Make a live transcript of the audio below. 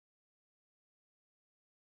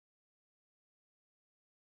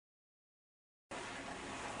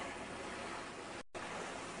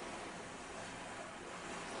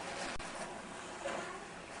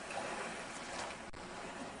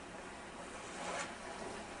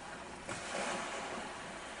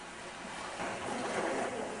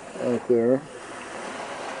right there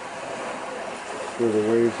where the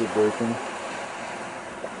waves are breaking.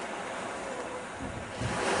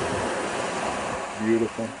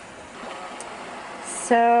 Beautiful.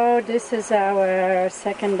 So this is our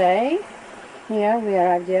second day here. We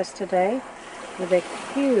arrived yesterday with a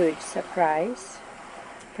huge surprise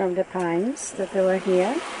from the pines that they were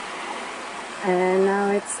here. And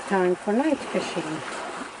now it's time for night fishing.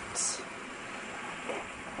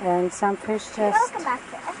 And some fish just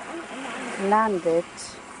landed,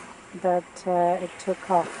 but it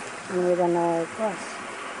took off and we don't know where it was.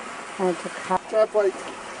 And it took half. Crab fight.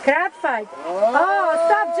 Crab fight! Oh,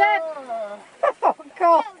 stop, Jet! Oh,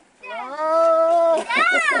 God!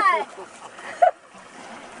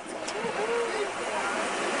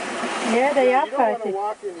 Yeah, they are fighting.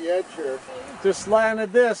 Walk in the edge here. Just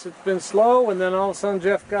landed this. It's been slow, and then all of a sudden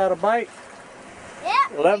Jeff got a bite.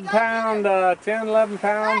 Yeah. 11 pound, 10, 11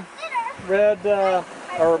 pound red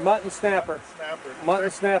or mutton snapper. Mutton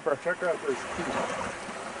snapper. Check out those teeth.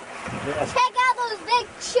 Yes. Check out those big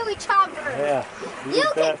chewy chompers. Yeah. You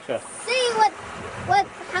can betcha. see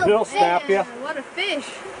how He'll snap you. What a fish.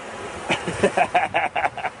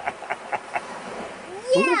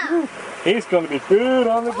 Yeah. He's going to be food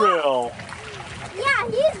on the grill. Yeah,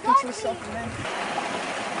 he's going to be.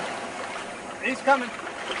 He's coming.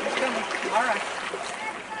 He's coming. All right.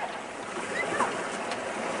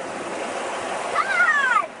 Come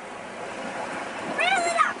on. Reel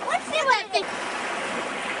it up. What's it?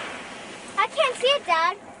 I can't see it,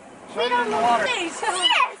 Dad. Show it in the water. Yes,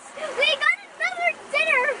 we got another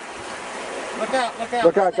dinner. Look out, look out.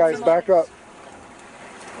 Look out, guys. Back up.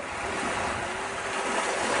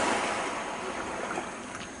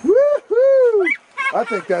 Woohoo! I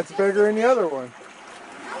think that's bigger than the other one.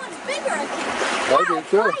 That one's bigger, I think. I do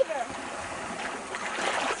too. Tighter.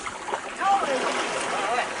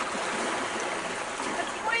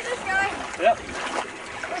 Let's play this guy. Yep.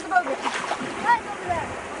 Where's the boat? Right over there.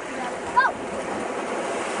 Go.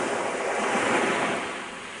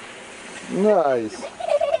 Nice.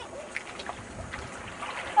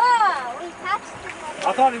 Oh, we catched the I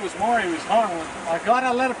thought he was more. He was hung. I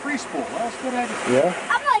gotta let a free spool. Well, that's a good idea. Yeah.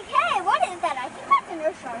 I'm like, hey, what is that? I think that's a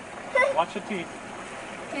nurse shark. Watch your teeth.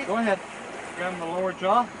 Go ahead. Grab the lower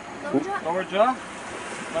jaw. Lower jaw. Lower jaw.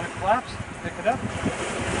 Let it collapse. Pick it up.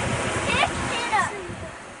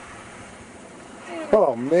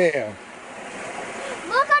 Oh man.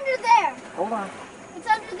 Look under there. Hold on. It's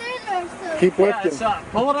under there, so. Keep Yeah, lifting. it's,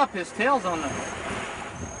 pull it up. His tail's on the.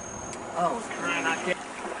 Oh, it's crying out. Can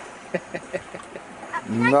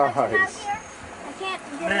I touch him out Nice. here? I can't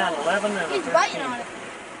get Man, it. 11 and He's 13. biting on it.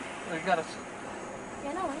 We got to.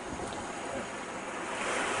 Yeah, no.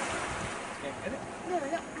 Can't get it. There we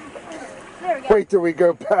go. There we go. Wait till we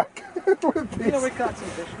go back with these. Yeah, we caught some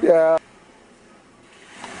fish. Yeah.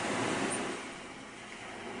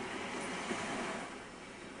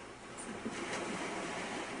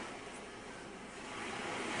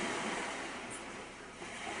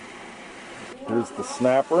 Here's the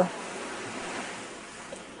snapper.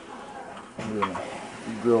 I'm gonna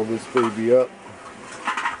grill this baby up.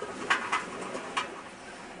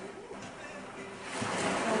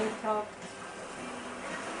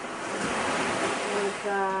 With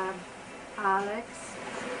Alex.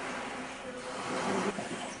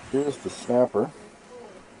 Here's the snapper.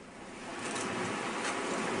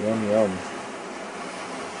 Yum yum.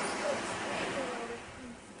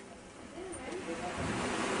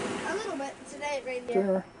 A little bit today, right there.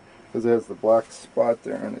 There. Because it has the black spot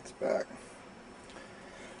there on its back.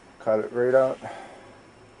 Cut it right out.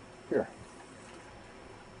 Here.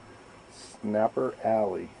 Snapper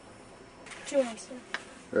Alley. 2 ounces.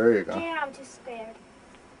 There you go. Yeah, I'm too scared.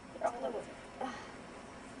 It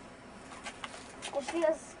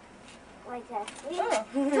feels like that.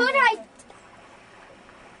 Too tight.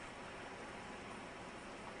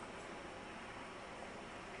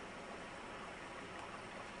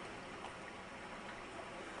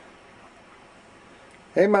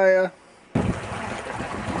 Hey Maya.